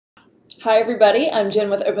Hi everybody, I'm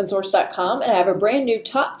Jen with Opensource.com and I have a brand new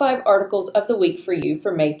top 5 articles of the week for you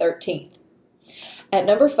for May 13th. At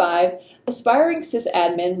number 5, aspiring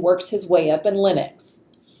sysadmin works his way up in Linux.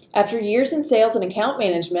 After years in sales and account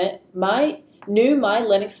management, My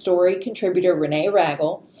Linux Story contributor Renee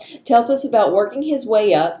Ragel tells us about working his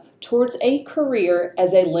way up towards a career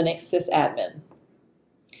as a Linux sysadmin.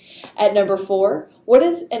 At number 4, what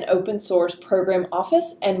is an open source program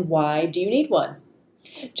office and why do you need one?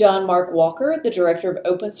 John Mark Walker, the Director of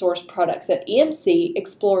Open Source Products at EMC,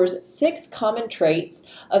 explores 6 common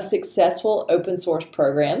traits of successful open source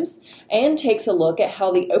programs and takes a look at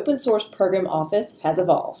how the Open Source Program Office has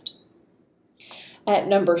evolved. At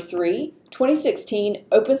number 3, 2016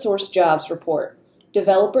 Open Source Jobs Report,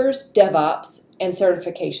 Developers, DevOps, and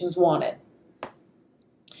Certifications Wanted.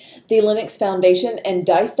 The Linux Foundation and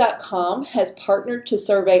Dice.com has partnered to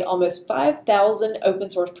survey almost 5,000 open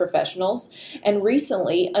source professionals and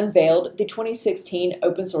recently unveiled the 2016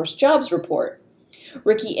 Open Source Jobs Report.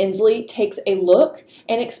 Ricky Inslee takes a look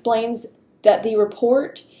and explains that the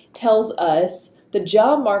report tells us the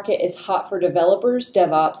job market is hot for developers,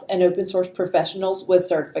 DevOps, and open source professionals with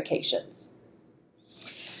certifications.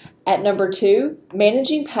 At number 2,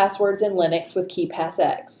 managing passwords in Linux with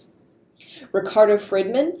KeePassX. Ricardo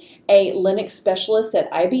Friedman, a Linux specialist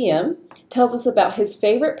at IBM, tells us about his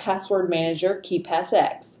favorite password manager,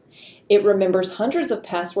 KeePassX. It remembers hundreds of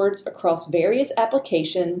passwords across various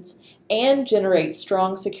applications and generates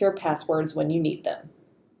strong, secure passwords when you need them.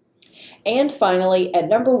 And finally, at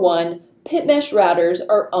number 1, PittMesh routers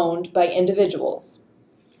are owned by individuals.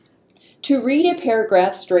 To read a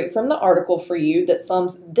paragraph straight from the article for you that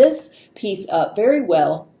sums this piece up very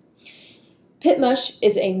well, PittMesh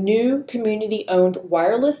is a new community-owned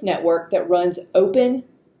wireless network that runs OpenWRT,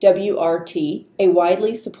 a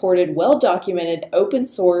widely supported, well-documented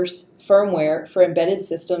open-source firmware for embedded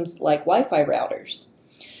systems like Wi-Fi routers.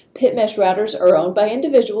 PittMesh routers are owned by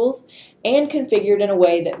individuals and configured in a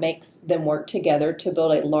way that makes them work together to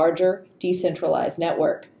build a larger, decentralized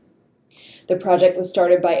network. The project was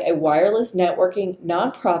started by a wireless networking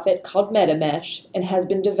nonprofit called PittMesh and has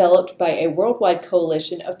been developed by a worldwide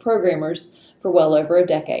coalition of programmers for well over a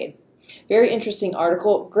decade. Very interesting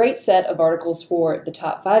article, great set of articles for the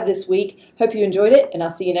top 5 this week. Hope you enjoyed it, and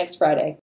I'll see you next Friday.